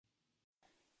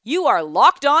You are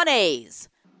Locked On A's,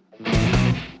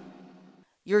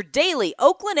 your daily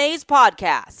Oakland A's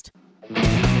podcast.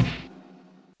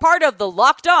 Part of the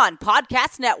Locked On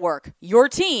Podcast Network, your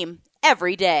team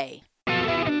every day.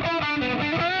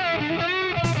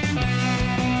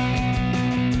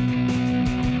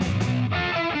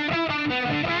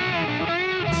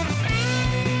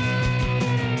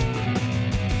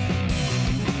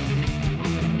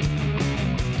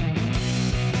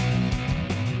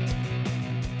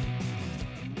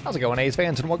 How's it going, A's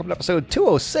fans, and welcome to episode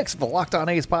 206 of the Locked On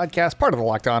A's podcast, part of the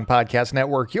Locked On Podcast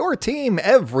Network, your team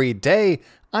every day.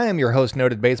 I am your host,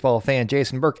 noted baseball fan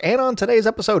Jason Burke, and on today's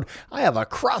episode, I have a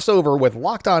crossover with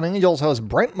Locked On Angels host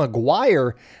Brent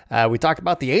McGuire. We talked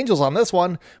about the Angels on this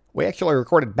one. We actually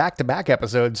recorded back-to-back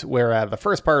episodes where the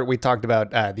first part we talked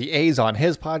about the A's on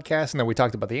his podcast, and then we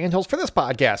talked about the Angels for this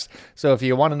podcast. So if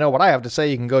you want to know what I have to say,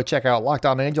 you can go check out Locked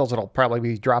On Angels. It'll probably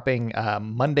be dropping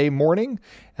Monday morning.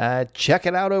 Check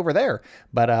it out over there.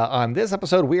 But on this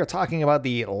episode, we are talking about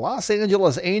the Los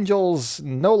Angeles Angels,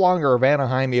 no longer of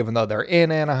Anaheim, even though they're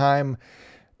in Anaheim.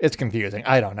 It's confusing.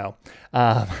 I don't know.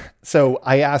 So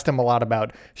I asked him a lot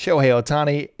about Shohei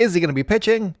Ohtani. Is he going to be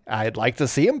pitching? I'd like to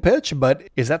see him pitch, but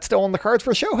is that still on the cards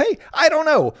for Shohei? I don't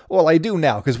know. Well, I do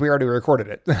now because we already recorded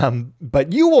it.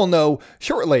 But you will know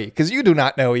shortly because you do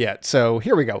not know yet. So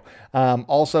here we go.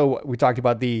 Also, we talked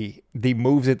about the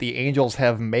moves that the Angels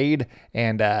have made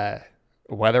and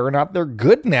whether or not they're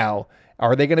good now.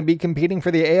 Are they going to be competing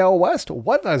for the AL West?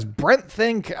 What does Brent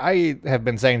think? I have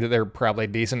been saying that they're probably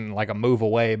decent and like a move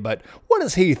away, but what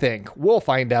does he think? We'll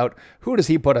find out. Who does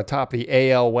he put atop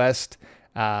the AL West?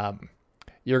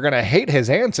 You're going to hate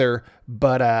his answer,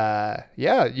 but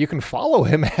yeah, you can follow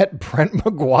him at Brent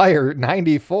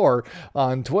McGuire94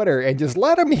 on Twitter and just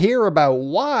let him hear about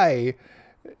why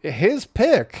his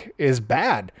pick is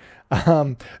bad.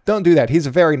 Don't do that. He's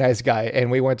a very nice guy,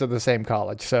 and we went to the same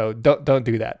college, so don't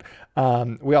do that.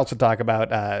 We also talk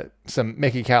about some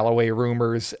Mickey Callaway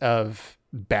rumors of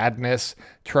badness,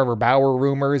 Trevor Bauer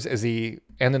rumors. Is he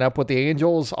ending up with the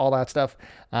Angels? All that stuff.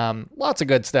 Lots of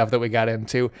good stuff that we got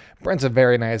into. Brent's a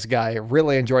very nice guy.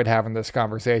 Really enjoyed having this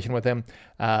conversation with him.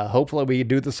 Hopefully we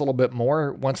do this a little bit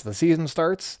more once the season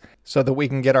starts so that we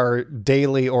can get our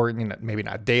daily, or maybe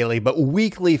not daily, but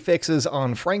weekly fixes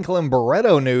on Franklin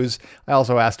Barreto news. I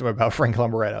also asked him about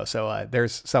Franklin Barreto, so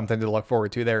there's something to look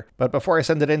forward to there. But before I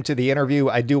send it into the interview,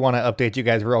 I do want to update you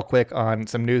guys real quick on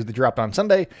some news that dropped on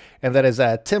Sunday, and that is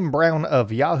Tim Brown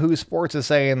of Yahoo Sports is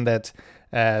saying that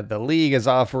the league is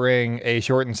offering a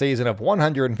shortened season of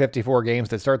 154 games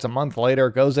that starts a month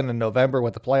later, goes into November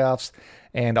with the playoffs,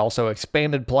 and also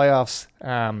expanded playoffs.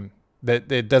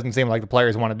 That it doesn't seem like the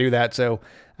players want to do that, so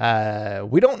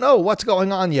we don't know what's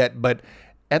going on yet, but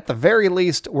at the very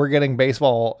least, we're getting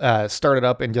baseball started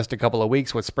up in just a couple of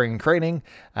weeks with spring training.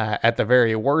 At the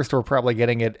very worst, we're probably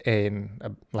getting it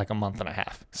in like a month and a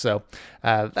half. So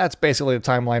that's basically the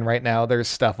timeline right now. There's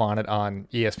stuff on it on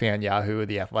ESPN, Yahoo,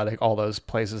 The Athletic. All those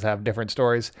places have different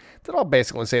stories that all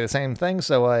basically say the same thing.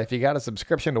 So if you got a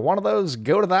subscription to one of those,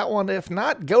 go to that one. If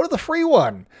not, go to the free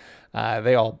one.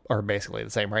 They all are basically the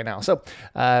same right now. So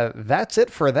that's it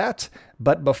for that.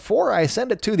 But before I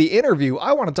send it to the interview,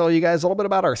 I want to tell you guys a little bit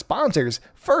about our sponsors.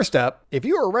 First up, if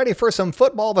you are ready for some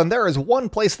football, then there is one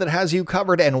place that has you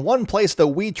covered and one place that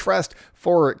we trust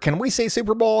for, can we say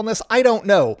Super Bowl on this? I don't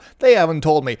know. They haven't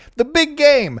told me. The big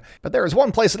game. But there is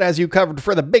one place that has you covered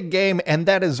for the big game, and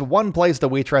that is one place that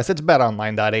we trust. It's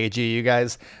betonline.ag, you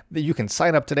guys. You can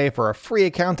sign up today for a free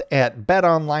account at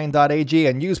betonline.ag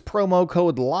and use promo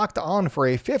code LOCKEDON for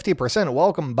a 50%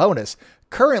 welcome bonus.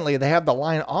 Currently, they have the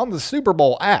line on the Super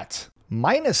Bowl at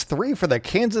 -3 for the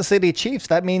Kansas City Chiefs.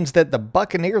 That means that the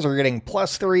Buccaneers are getting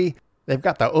 +3. They've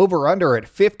got the over-under at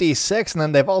 56, and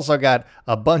then they've also got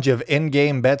a bunch of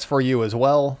in-game bets for you as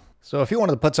well. So if you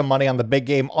wanted to put some money on the big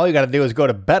game, all you got to do is go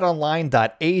to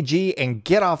betonline.ag and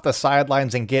get off the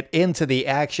sidelines and get into the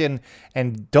action.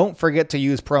 And don't forget to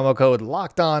use promo code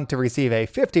LOCKEDON to receive a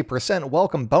 50%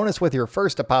 welcome bonus with your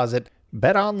first deposit.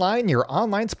 BetOnline, your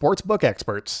online sportsbook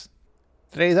experts.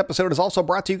 Today's episode is also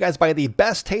brought to you guys by the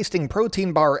best tasting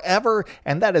protein bar ever,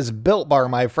 and that is Built Bar,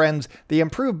 my friends. The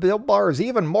improved Built Bar is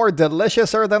even more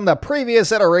deliciouser than the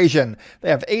previous iteration. They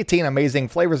have 18 amazing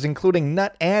flavors, including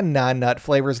nut and non-nut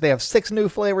flavors. They have 6 new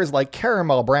flavors like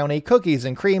caramel brownie, cookies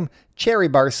and cream, cherry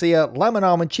barcia, lemon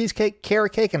almond cheesecake,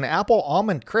 carrot cake, and apple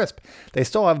almond crisp. They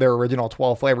still have their original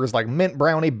 12 flavors like mint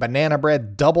brownie, banana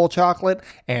bread, double chocolate,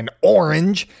 and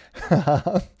orange.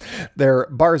 Their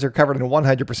bars are covered in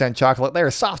 100% chocolate. They are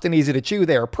soft and easy to chew.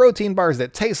 They are protein bars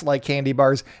that taste like candy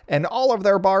bars, and all of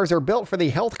their bars are built for the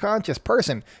health-conscious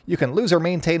person. You can lose or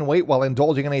maintain weight while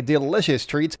indulging in a delicious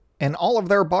treat. And all of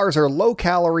their bars are low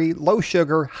calorie, low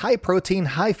sugar, high protein,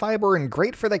 high fiber, and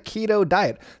great for the keto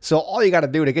diet. So all you got to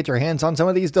do to get your hands on some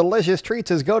of these delicious treats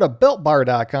is go to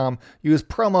BuiltBar.com, use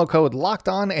promo code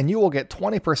LOCKEDON, and you will get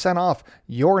 20% off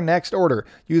your next order.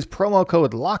 Use promo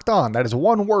code LOCKEDON, that is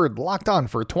one word, locked on,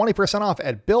 for 20% off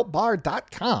at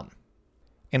BuiltBar.com.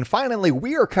 And finally,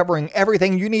 we are covering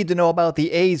everything you need to know about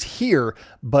the A's here,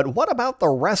 but what about the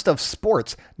rest of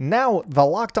sports? Now, the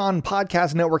Locked On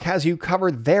Podcast Network has you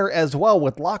covered there as well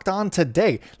with Locked On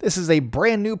Today. This is a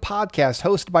brand new podcast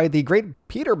hosted by the great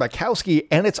Peter Bukowski,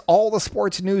 and it's all the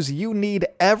sports news you need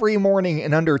every morning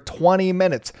in under 20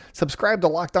 minutes. Subscribe to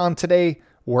Locked On Today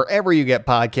wherever you get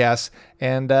podcasts,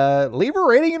 and leave a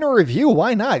rating and a review.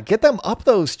 Why not? Get them up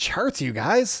those charts, you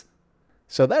guys.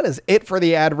 So that is it for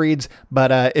the ad reads.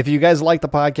 But if you guys like the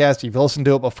podcast, you've listened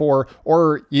to it before,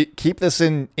 or you keep this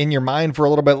in your mind for a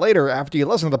little bit later after you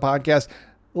listen to the podcast,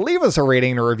 leave us a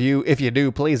rating and a review. If you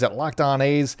do, please, at Locked On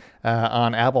A's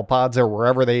on Apple Pods or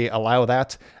wherever they allow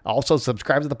that. Also,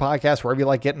 subscribe to the podcast wherever you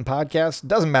like getting podcasts.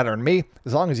 Doesn't matter to me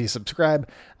as long as you subscribe.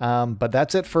 But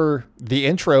that's it for the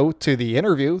intro to the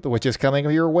interview, which is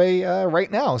coming your way right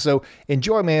now. So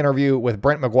enjoy my interview with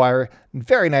Brent McGuire.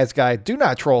 Very nice guy. Do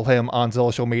not troll him on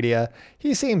social media.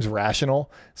 He seems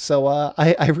rational. So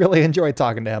I really enjoyed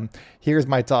talking to him. Here's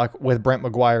my talk with Brent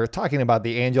McGuire talking about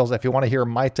the Angels. If you want to hear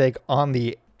my take on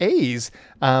the A's,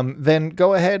 then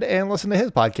go ahead and listen to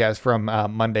his podcast from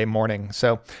Monday morning.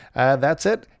 So that's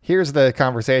it. Here's the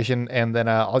conversation, and then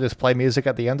I'll just play music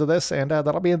at the end of this, and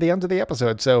that'll be at the end of the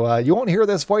episode. So you won't hear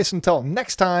this voice until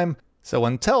next time. So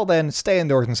until then, stay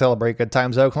indoors and celebrate good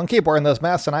times, Oakland. Keep wearing those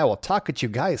masks, and I will talk at you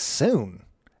guys soon.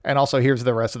 And also, here's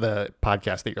the rest of the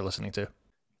podcast that you're listening to.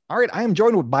 All right, I am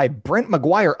joined by Brent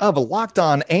McGuire of Locked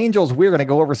On Angels. We're going to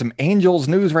go over some Angels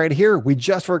news right here. We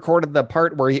just recorded the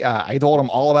part where I told him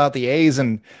all about the A's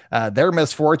and their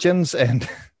misfortunes and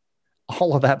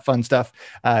all of that fun stuff.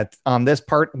 On this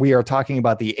part, we are talking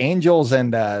about the Angels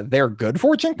and their good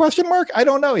fortune, question mark? I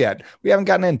don't know yet. We haven't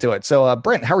gotten into it. So,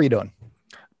 Brent, how are you doing?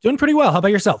 Doing pretty well. How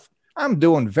about yourself? I'm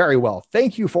doing very well.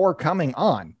 Thank you for coming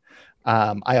on.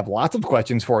 I have lots of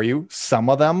questions for you.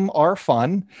 Some of them are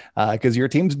fun because your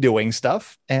team's doing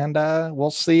stuff, and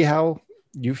we'll see how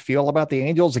you feel about the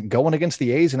Angels going against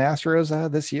the A's and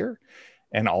Astros this year,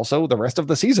 and also the rest of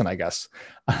the season, I guess.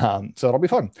 So it'll be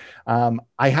fun.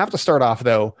 I have to start off,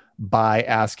 though, by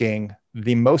asking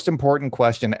the most important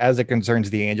question as it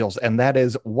concerns the Angels, and that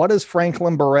is, what is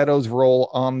Franklin Barreto's role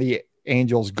on the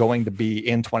Angels going to be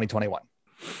in 2021?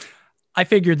 I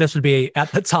figured this would be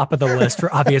at the top of the list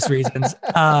for obvious reasons.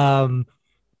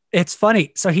 It's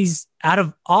funny. So he's out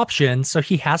of options, so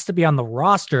he has to be on the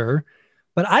roster,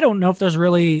 but I don't know if there's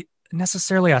really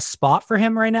necessarily a spot for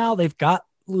him right now. They've got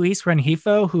Luis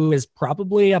Rengifo, who is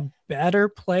probably a better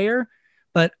player,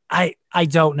 but I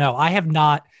don't know. I have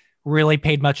not really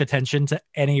paid much attention to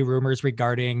any rumors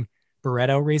regarding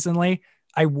Barreto recently.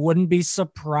 I wouldn't be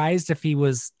surprised if he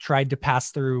was tried to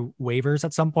pass through waivers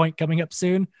at some point coming up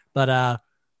soon, but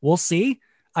we'll see.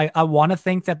 I want to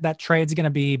think that trade's going to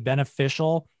be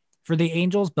beneficial for the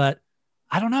Angels, but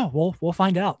I don't know. We'll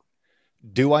find out.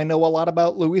 Do I know a lot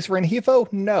about Luis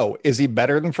Rengifo? No. Is he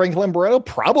better than Franklin Barreto?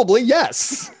 Probably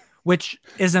yes. Which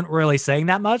isn't really saying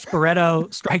that much. Barreto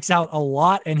strikes out a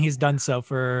lot, and he's done so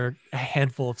for a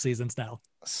handful of seasons now.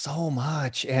 So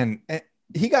much. And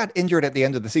he got injured at the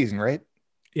end of the season, right?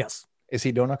 Yes. Is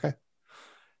he doing okay?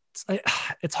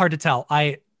 It's hard to tell.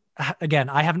 I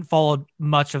haven't followed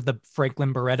much of the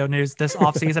Franklin Barreto news this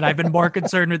offseason. I've been more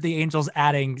concerned with the Angels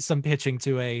adding some pitching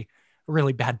to a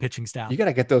really bad pitching staff. You got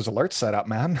to get those alerts set up,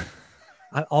 man.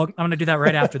 I'm going to do that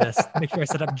right after this. Make sure I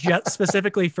set up just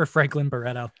specifically for Franklin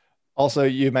Barreto. Also,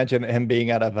 you mentioned him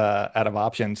being out of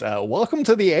options. Welcome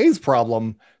to the A's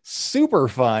problem. Super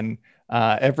fun.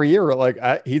 Every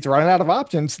year, he's running out of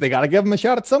options. They got to give him a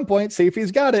shot at some point, see if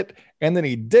he's got it. And then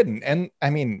he didn't. And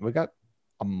I mean, we got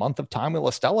a month of time with La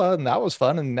Stella, and that was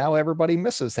fun. And now everybody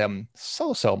misses him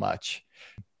so much.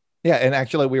 Yeah. And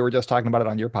actually, we were just talking about it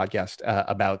on your podcast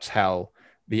about how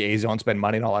the A's don't spend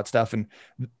money and all that stuff. And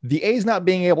the A's not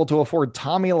being able to afford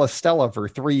Tommy La Stella for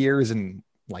 3 years and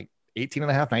 18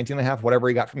 and a half, 19 and a half, whatever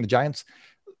he got from the Giants.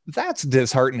 That's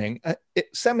disheartening.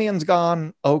 Semion's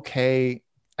gone. Okay.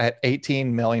 At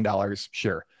 $18 million,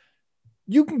 sure.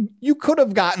 You could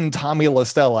have gotten Tommy La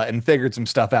Stella and figured some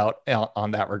stuff out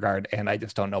on that regard, and I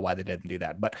just don't know why they didn't do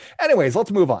that. But anyways, let's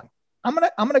move on. I'm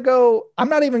gonna go. I'm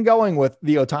not even going with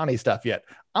the Ohtani stuff yet.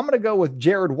 I'm gonna go with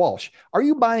Jared Walsh. Are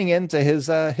you buying into his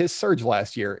surge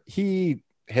last year? He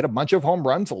hit a bunch of home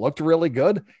runs. It looked really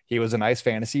good. He was a nice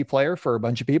fantasy player for a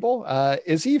bunch of people.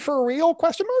 Is he for real?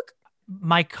 Question mark.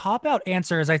 My cop out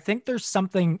answer is I think there's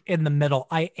something in the middle.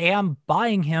 I am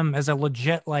buying him as a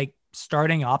legit like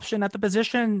starting option at the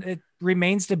position. It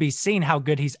remains to be seen how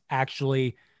good he's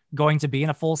actually going to be in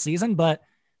a full season, but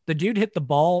the dude hit the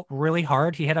ball really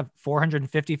hard. He had a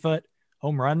 450-foot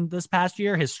home run this past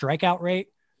year. His strikeout rate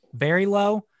very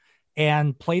low,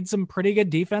 and played some pretty good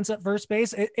defense at first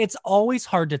base. It's always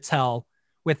hard to tell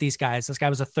with these guys. This guy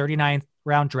was a 39th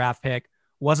round draft pick,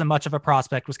 wasn't much of a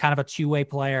prospect, was kind of a two-way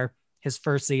player his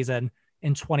first season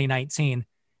in 2019.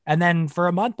 And then for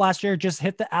a month last year, just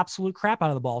hit the absolute crap out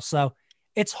of the ball. So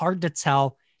it's hard to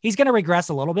tell. He's going to regress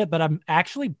a little bit, but I'm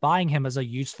actually buying him as a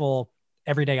useful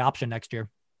everyday option next year.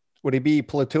 Would he be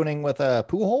platooning with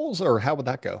Pujols, or how would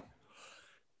that go?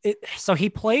 So he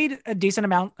played a decent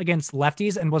amount against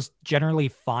lefties and was generally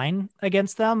fine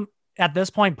against them. At this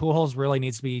point, Pujols really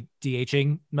needs to be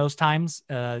DHing most times.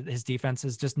 His defense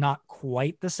is just not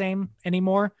quite the same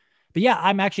anymore. But yeah,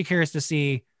 I'm actually curious to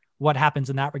see what happens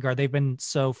in that regard. They've been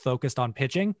so focused on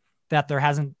pitching that there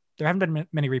haven't been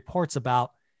many reports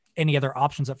about any other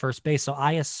options at first base. So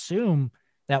I assume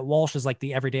that Walsh is like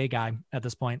the everyday guy at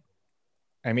this point.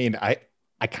 I mean, I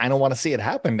kind of want to see it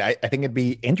happen. I think it'd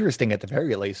be interesting at the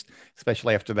very least,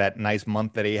 especially after that nice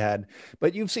month that he had.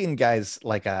 But you've seen guys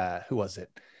like, who was it?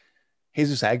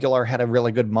 Jesus Aguilar had a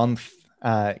really good month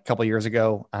a couple of years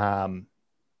ago.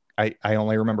 I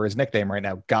only remember his nickname right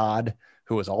now, God,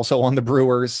 who was also on the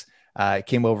Brewers,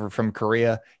 came over from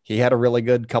Korea. He had a really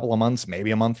good couple of months,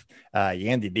 maybe a month.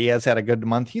 Yandy Diaz had a good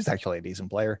month. He's actually a decent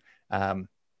player.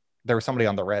 There was somebody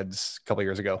on the Reds a couple of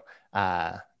years ago.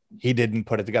 He didn't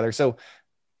put it together. So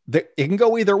it can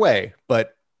go either way,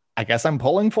 but I guess I'm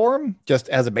pulling for him just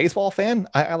as a baseball fan.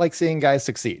 I like seeing guys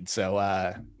succeed.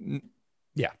 So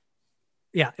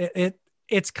yeah,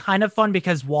 it's kind of fun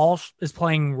because Walsh is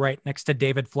playing right next to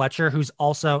David Fletcher, who's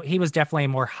also, he was definitely a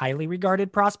more highly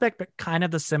regarded prospect, but kind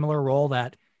of the similar role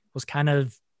that was kind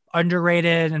of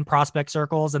underrated in prospect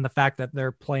circles. And the fact that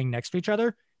they're playing next to each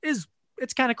other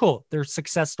it's kind of cool. They're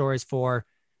success stories for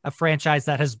a franchise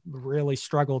that has really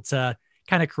struggled to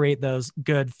kind of create those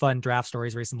good, fun draft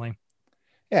stories recently.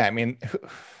 Yeah. I mean,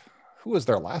 who was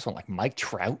their last one? Like Mike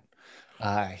Trout?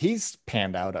 He's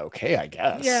panned out okay, I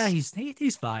guess. Yeah,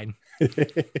 he's fine.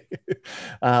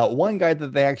 One guy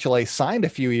that they actually signed a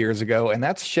few years ago, and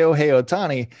that's Shohei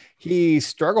Ohtani. He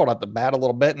struggled at the bat a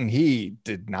little bit, and he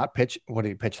did not pitch. What did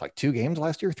he pitch? Like 2 games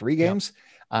last year, 3 games.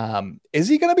 Yep. Is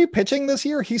he going to be pitching this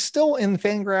year? He's still in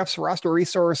Fangraphs roster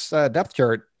resource depth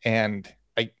chart,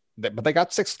 but they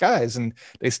got 6 guys, and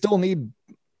they still need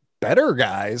better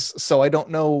guys. So I don't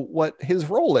know what his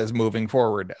role is moving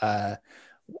forward.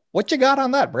 What you got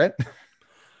on that, Brent?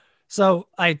 So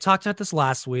I talked about this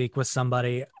last week with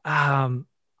somebody. I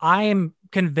am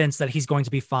convinced that he's going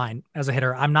to be fine as a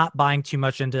hitter. I'm not buying too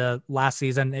much into last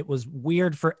season. It was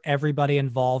weird for everybody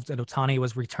involved, and Ohtani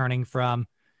was returning from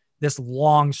this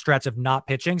long stretch of not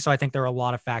pitching. So I think there are a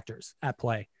lot of factors at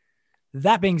play.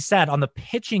 That being said, on the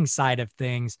pitching side of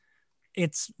things,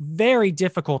 it's very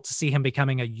difficult to see him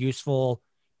becoming a useful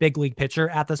big league pitcher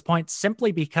at this point,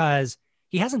 simply because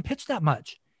he hasn't pitched that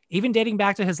much. Even dating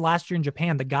back to his last year in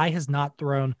Japan, the guy has not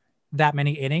thrown that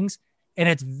many innings. And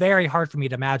it's very hard for me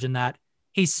to imagine that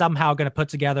he's somehow going to put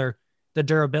together the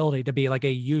durability to be like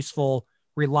a useful,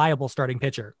 reliable starting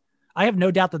pitcher. I have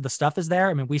no doubt that the stuff is there.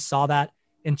 I mean, we saw that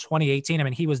in 2018. I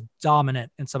mean, he was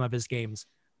dominant in some of his games,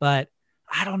 but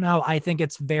I don't know. I think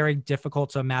it's very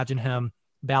difficult to imagine him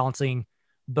balancing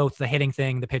both the hitting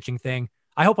thing, the pitching thing.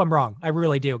 I hope I'm wrong. I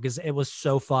really do, because it was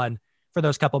so fun for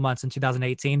those couple months in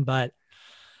 2018, but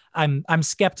I'm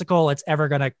skeptical it's ever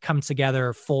going to come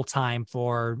together full time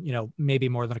for, maybe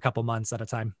more than a couple months at a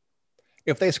time.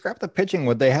 If they scrap the pitching,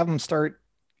 would they have him start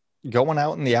going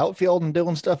out in the outfield and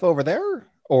doing stuff over there?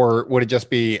 Or would it just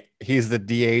be, he's the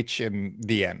DH in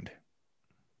the end?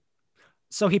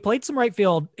 So he played some right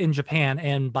field in Japan,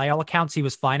 and by all accounts, he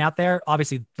was fine out there.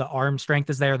 Obviously the arm strength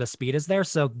is there. The speed is there.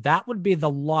 So that would be the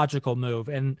logical move.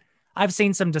 And I've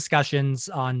seen some discussions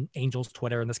on Angels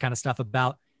Twitter and this kind of stuff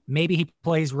about maybe he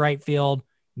plays right field.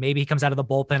 Maybe he comes out of the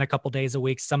bullpen a couple days a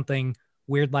week, something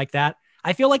weird like that.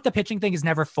 I feel like the pitching thing is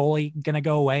never fully going to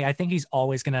go away. I think he's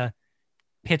always going to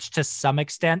pitch to some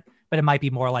extent, but it might be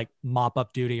more like mop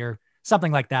up duty or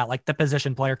something like that. Like the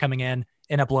position player coming in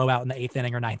a blowout in the 8th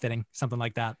inning or 9th inning, something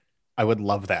like that. I would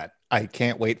love that. I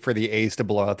can't wait for the A's to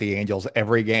blow out the Angels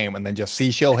every game and then just see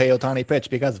Shohei Ohtani pitch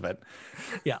because of it.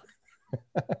 Yeah.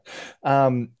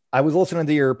 I was listening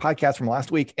to your podcast from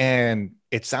last week, and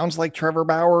it sounds like Trevor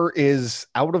Bauer is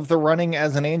out of the running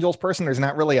as an Angels person. There's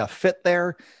not really a fit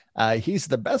there. He's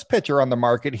the best pitcher on the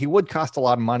market. He would cost a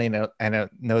lot of money, and I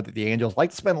know that the Angels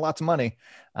like to spend lots of money.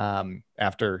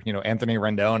 After Anthony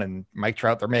Rendon and Mike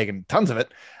Trout, they're making tons of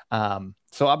it.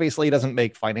 So obviously, it doesn't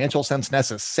make financial sense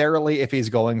necessarily if he's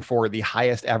going for the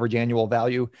highest average annual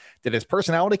value. Did his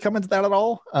personality come into that at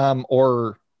all?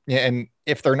 And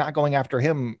if they're not going after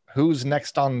him, who's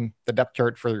next on the depth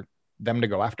chart for them to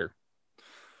go after?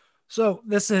 So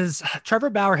Trevor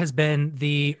Bauer has been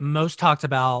the most talked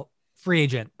about free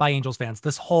agent by Angels fans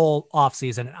this whole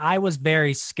offseason. I was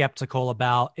very skeptical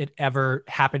about it ever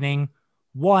happening.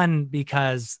 One,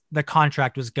 because the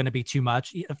contract was going to be too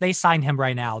much. If they signed him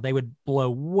right now, they would blow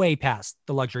way past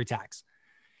the luxury tax.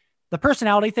 The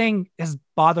personality thing has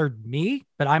bothered me,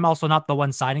 but I'm also not the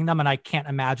one signing them. And I can't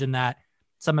imagine that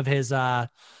some of his,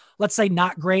 let's say,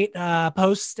 not great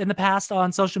posts in the past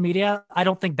on social media, I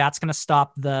don't think that's going to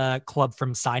stop the club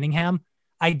from signing him.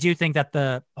 I do think that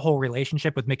the whole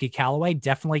relationship with Mickey Callaway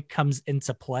definitely comes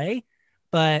into play,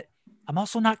 but I'm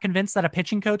also not convinced that a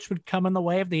pitching coach would come in the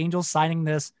way of the Angels signing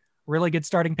this really good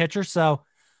starting pitcher. So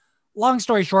long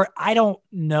story short, I don't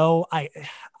know.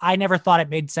 I never thought it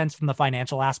made sense from the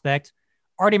financial aspect.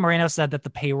 Artie Moreno said that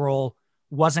the payroll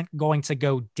wasn't going to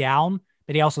go down,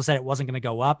 but he also said it wasn't going to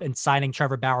go up, and signing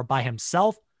Trevor Bauer by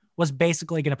himself was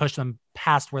basically going to push them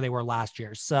past where they were last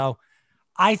year. So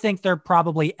I think they're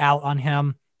probably out on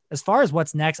him. As far as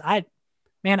what's next, I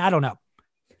don't know.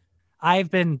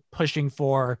 I've been pushing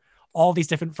for all these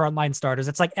different frontline starters.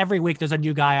 It's like every week there's a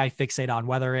new guy I fixate on,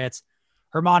 whether it's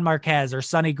German Marquez or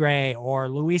Sonny Gray or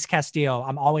Luis Castillo.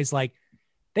 I'm always like,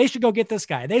 they should go get this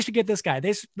guy. They should get this guy.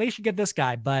 They should get this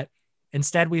guy. But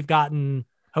instead we've gotten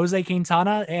Jose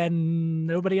Quintana and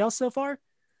nobody else so far.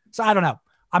 So I don't know.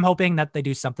 I'm hoping that they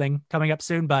do something coming up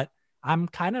soon, but I'm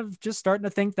kind of just starting to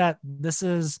think that this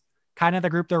is kind of the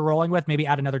group they're rolling with. Maybe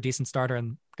add another decent starter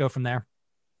and go from there.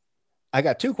 I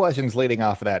got two questions leading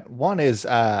off of that. One is,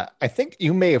 I think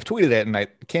you may have tweeted it and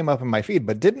it came up in my feed,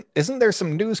 but isn't there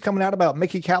some news coming out about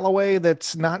Mickey Callaway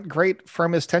that's not great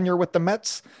from his tenure with the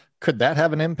Mets? Could that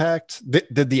have an impact?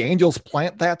 Did the Angels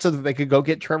plant that so that they could go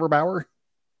get Trevor Bauer?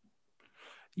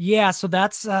 Yeah, so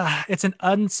that's it's an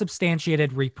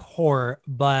unsubstantiated report,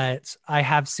 but I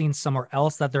have seen somewhere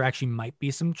else that there actually might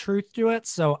be some truth to it.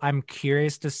 So I'm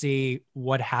curious to see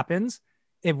what happens.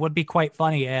 It would be quite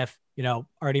funny if,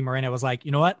 Artie Moreno was like,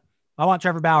 you know what? I want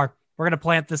Trevor Bauer. We're going to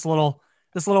plant this little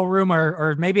rumor,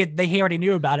 or maybe he already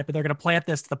knew about it, but they're going to plant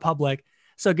this to the public.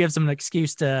 So it gives them an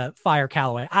excuse to fire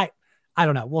Callaway. I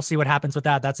don't know. We'll see what happens with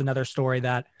that. That's another story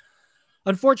that,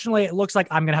 unfortunately, it looks like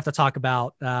I'm going to have to talk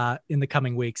about in the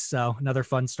coming weeks. So another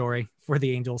fun story for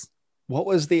the Angels. What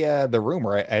was the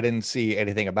rumor? I didn't see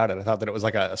anything about it. I thought that it was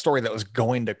like a story that was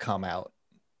going to come out.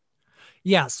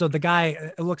 Yeah. So the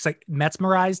guy, it looks like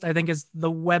Mesmerized, I think is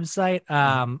the website.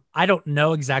 I don't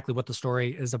know exactly what the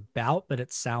story is about, but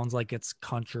it sounds like it's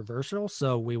controversial.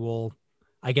 So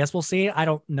I guess we'll see. I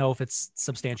don't know if it's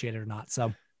substantiated or not.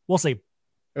 So we'll see.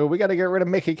 We got to get rid of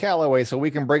Mickey Callaway so we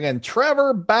can bring in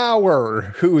Trevor Bauer,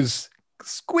 who's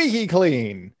squeaky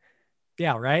clean.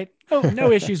 Yeah, right.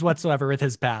 No issues whatsoever with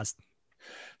his past.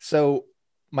 So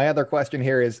my other question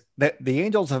here is that the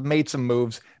Angels have made some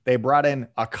moves. They brought in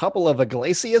a couple of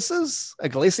Iglesias in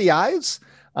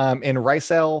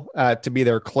Rysel to be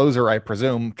their closer, I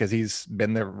presume, because he's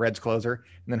been the Reds closer.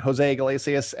 And then Jose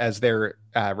Iglesias as their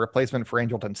replacement for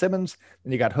Andrelton Simmons.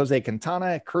 Then you got Jose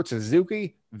Quintana, Kurt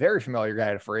Suzuki, very familiar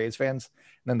guy for A's fans.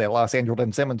 And then they lost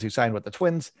Andrelton Simmons, who signed with the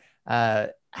Twins.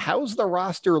 How's the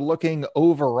roster looking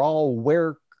overall?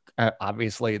 Where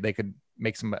obviously they could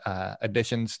make some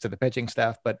additions to the pitching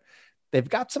staff, but they've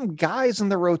got some guys in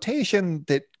the rotation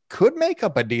that could make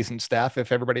up a decent staff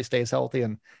if everybody stays healthy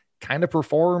and kind of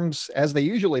performs as they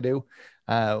usually do.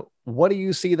 What do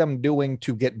you see them doing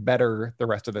to get better the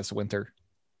rest of this winter?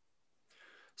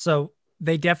 So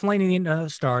they definitely need a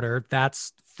starter.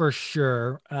 That's for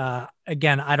sure.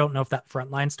 Again, I don't know if that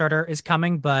frontline starter is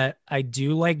coming, but I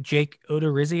do like Jake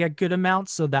Odorizzi a good amount.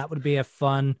 So that would be a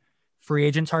fun free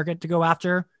agent target to go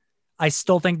after. I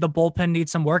still think the bullpen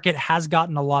needs some work. It has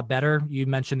gotten a lot better. You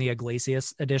mentioned the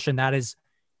Iglesias addition. That is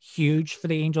huge for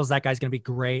the Angels. That guy's going to be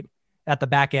great at the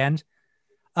back end.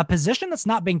 A position that's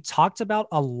not being talked about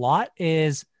a lot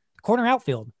is corner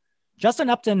outfield.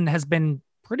 Justin Upton has been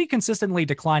pretty consistently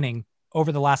declining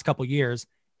over the last couple of years.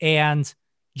 And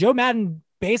Joe Madden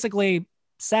basically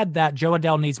said that Joe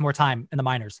Adell needs more time in the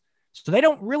minors. So they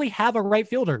don't really have a right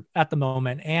fielder at the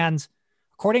moment. And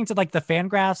according to like the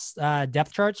Fangraphs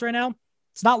depth charts right now,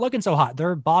 it's not looking so hot.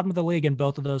 They're bottom of the league in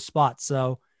both of those spots.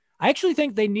 So I actually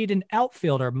think they need an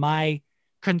outfielder. My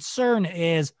concern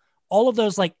is all of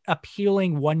those like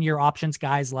appealing 1-year options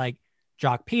guys like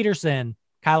Jock Peterson,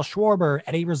 Kyle Schwarber,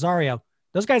 Eddie Rosario,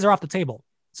 those guys are off the table.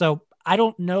 So I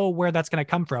don't know where that's going to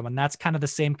come from. And that's kind of the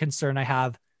same concern I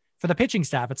have for the pitching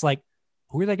staff. It's like,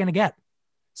 who are they going to get?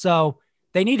 So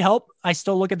they need help. I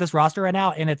still look at this roster right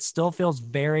now and it still feels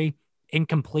very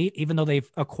incomplete, even though they've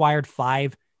acquired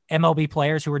 5 MLB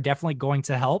players who are definitely going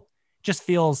to help. Just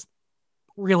feels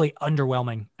really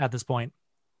underwhelming at this point.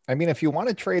 I mean, if you want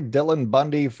to trade Dylan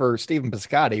Bundy for Stephen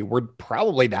Piscotty, we're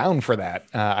probably down for that.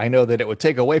 I know that it would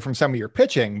take away from some of your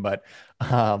pitching, but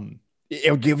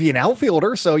it'll give you an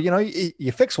outfielder. So,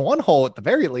 you fix one hole at the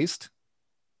very least.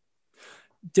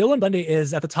 Dylan Bundy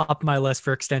is at the top of my list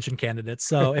for extension candidates.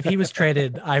 So if he was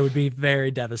traded, I would be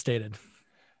very devastated.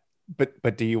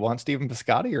 But do you want Stephen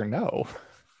Piscotty or no?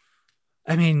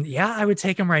 I mean, yeah, I would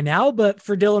take him right now, but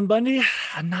for Dylan Bundy,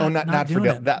 I'm not. Not for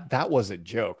Dylan. That was a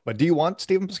joke. But do you want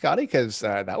Stephen Piscotty? Because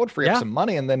that would free up some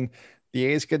money, and then the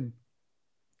A's could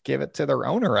give it to their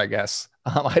owner, I guess.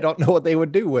 I don't know what they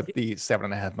would do with the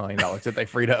 $7.5 million that they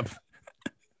freed up.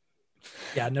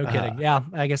 Yeah, no kidding. Yeah,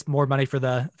 I guess more money for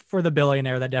the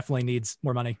billionaire that definitely needs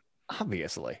more money.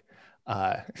 Obviously,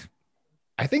 I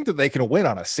think that they can win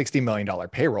on a $60 million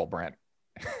payroll, Brent.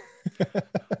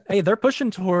 Hey, they're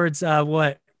pushing towards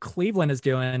what Cleveland is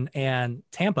doing and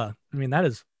Tampa. I mean,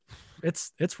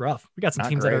 it's rough. We got some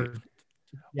teams that are,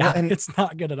 and it's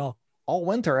not good at all. All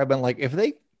winter, I've been like, if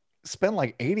they spend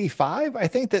like 85, I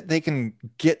think that they can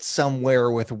get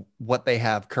somewhere with what they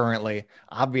have currently.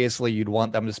 Obviously, you'd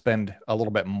want them to spend a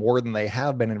little bit more than they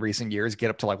have been in recent years,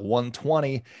 get up to like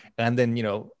 120, and then,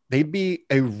 they'd be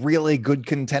a really good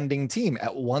contending team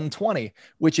at 120,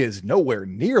 which is nowhere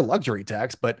near luxury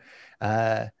tax, but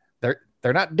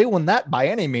they're not doing that by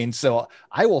any means. So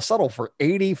I will settle for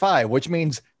 85, which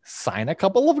means sign a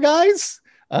couple of guys.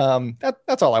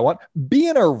 That's all I want. Be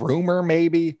in a rumor,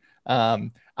 maybe.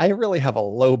 I really have a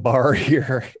low bar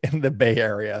here in the Bay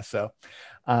Area. So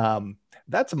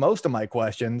that's most of my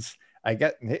questions.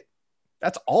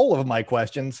 That's all of my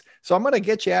questions. So I'm going to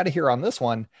get you out of here on this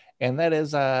one. And that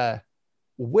is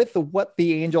with what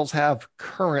the Angels have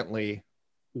currently,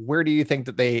 where do you think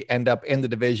that they end up in the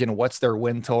division? What's their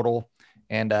win total?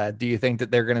 And do you think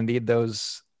that they're going to need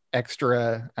those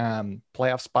extra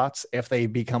playoff spots if they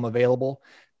become available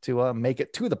to make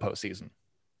it to the postseason?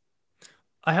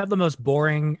 I have the most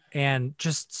boring and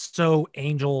just so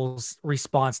Angels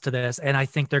response to this. And I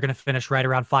think they're going to finish right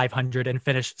around 500 and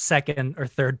finish second or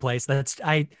third place.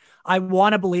 I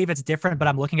want to believe it's different, but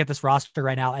I'm looking at this roster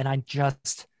right now and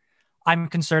I'm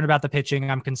concerned about the pitching.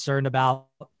 I'm concerned about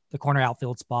the corner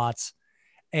outfield spots.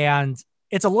 And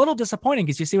it's a little disappointing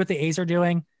because you see what the A's are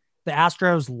doing. The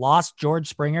Astros lost George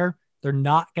Springer. They're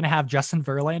not going to have Justin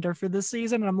Verlander for this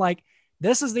season. And I'm like,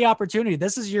 this is the opportunity.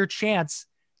 This is your chance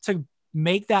to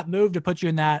make that move to put you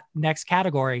in that next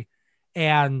category.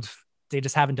 And they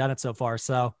just haven't done it so far.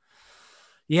 So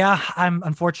yeah, I'm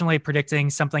unfortunately predicting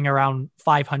something around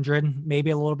 500,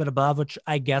 maybe a little bit above, which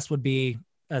I guess would be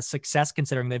a success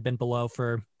considering they've been below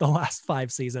for the last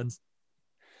 5 seasons.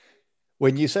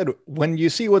 When you said, when you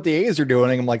see what the A's are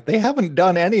doing, I'm like, they haven't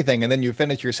done anything. And then you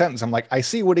finish your sentence. I'm like, I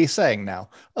see what he's saying now.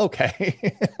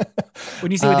 Okay.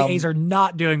 When you see what the A's are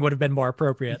not doing would have been more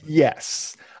appropriate.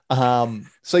 Yes.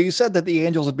 So you said that the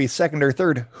Angels would be second or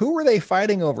third. Who are they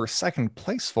fighting over second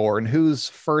place for, and who's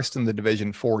first in the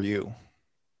division for you?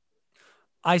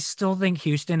 I still think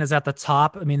Houston is at the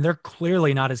top. I mean, they're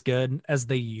clearly not as good as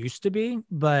they used to be,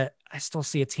 but I still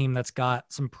see a team that's got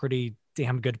some pretty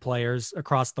damn good players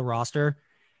across the roster.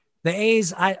 The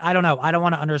A's, I don't know. I don't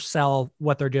want to undersell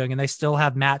what they're doing. And they still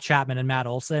have Matt Chapman and Matt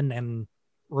Olson and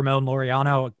Ramon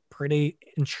Laureano, a pretty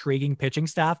intriguing pitching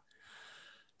staff.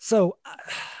 So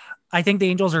I think the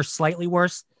Angels are slightly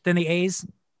worse than the A's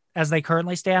as they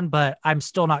currently stand, but I'm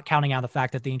still not counting out the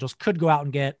fact that the Angels could go out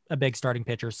and get a big starting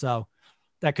pitcher. So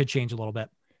that could change a little bit.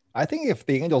 I think if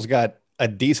the Angels got a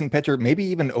decent pitcher, maybe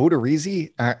even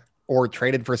Odorizzi, or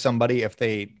traded for somebody, if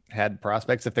they had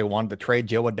prospects, if they wanted to trade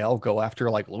Joe Adell, go after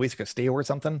like Luis Castillo or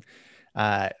something,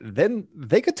 then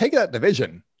they could take that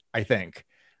division. I think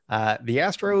the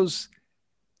Astros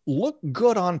look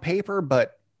good on paper,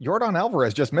 but Yordan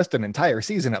Alvarez just missed an entire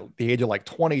season at the age of like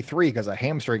 23 because of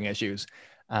hamstring issues.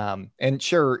 And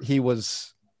sure, it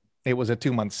was a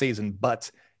 2-month season,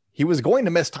 but he was going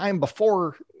to miss time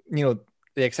before, the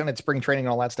extended spring training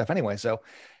and all that stuff anyway. So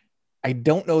I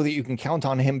don't know that you can count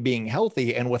on him being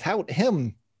healthy. And without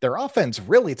him, their offense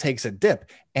really takes a dip.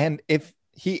 And if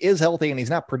he is healthy and he's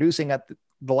not producing at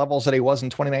the levels that he was in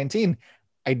 2019,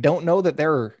 I don't know that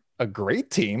they're a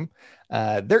great team.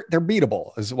 They're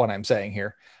beatable is what I'm saying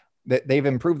here. They've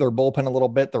improved their bullpen a little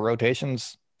bit. The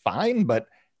rotation's fine, but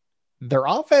their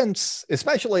offense,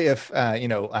 especially if,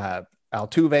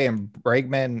 Altuve and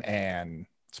Bregman, and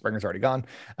Springer's already gone,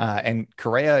 and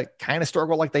Correa kind of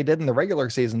struggle like they did in the regular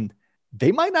season,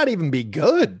 they might not even be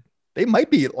good. They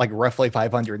might be like roughly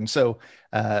 500. And so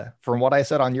from what I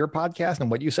said on your podcast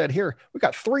and what you said here, we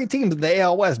got 3 teams in the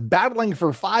AL West battling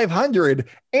for 500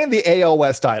 and the AL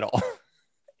West title.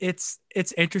 It's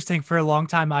interesting. For a long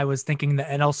time, I was thinking the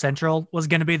NL Central was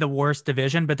going to be the worst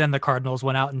division, but then the Cardinals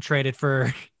went out and traded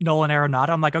for Nolan Arenado.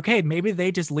 I'm like, okay, maybe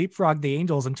they just leapfrogged the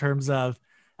Angels in terms of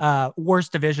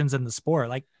worst divisions in the sport.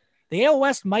 Like the AL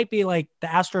West might be like the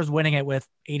Astros winning it with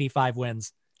 85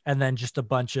 wins and then just a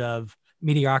bunch of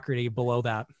mediocrity below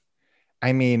that.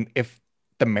 I mean, if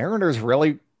the Mariners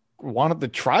really wanted to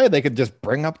try, they could just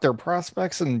bring up their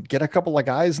prospects and get a couple of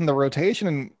guys in the rotation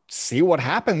and see what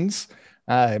happens.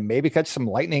 Maybe catch some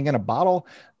lightning in a bottle.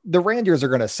 The Rangers are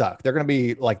going to suck. They're going to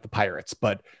be like the Pirates,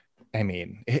 but I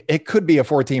mean, it could be a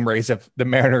 4-team race if the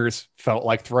Mariners felt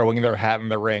like throwing their hat in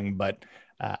the ring, but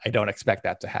I don't expect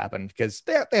that to happen because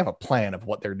they have a plan of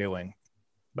what they're doing.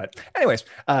 But anyways,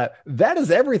 that is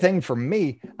everything from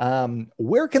me.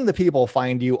 Where can the people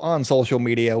find you on social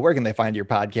media? Where can they find your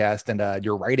podcast and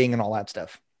your writing and all that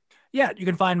stuff? Yeah, you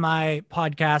can find my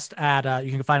podcast at,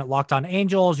 you can find it Locked On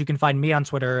Angels. You can find me on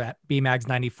Twitter at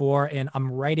BMags94, and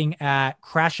I'm writing at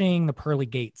Crashing the Pearly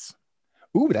Gates.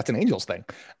 Ooh, that's an Angels thing.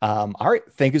 All right.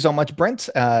 Thank you so much, Brent.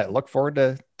 Look forward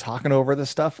to talking over this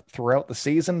stuff throughout the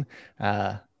season.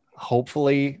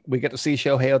 Hopefully we get to see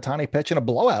Shohei Ohtani pitch in a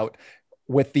blowout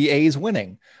with the A's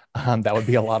winning. That would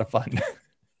be a lot of fun.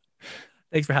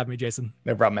 Thanks for having me, Jason.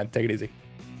 No problem, man. Take it easy.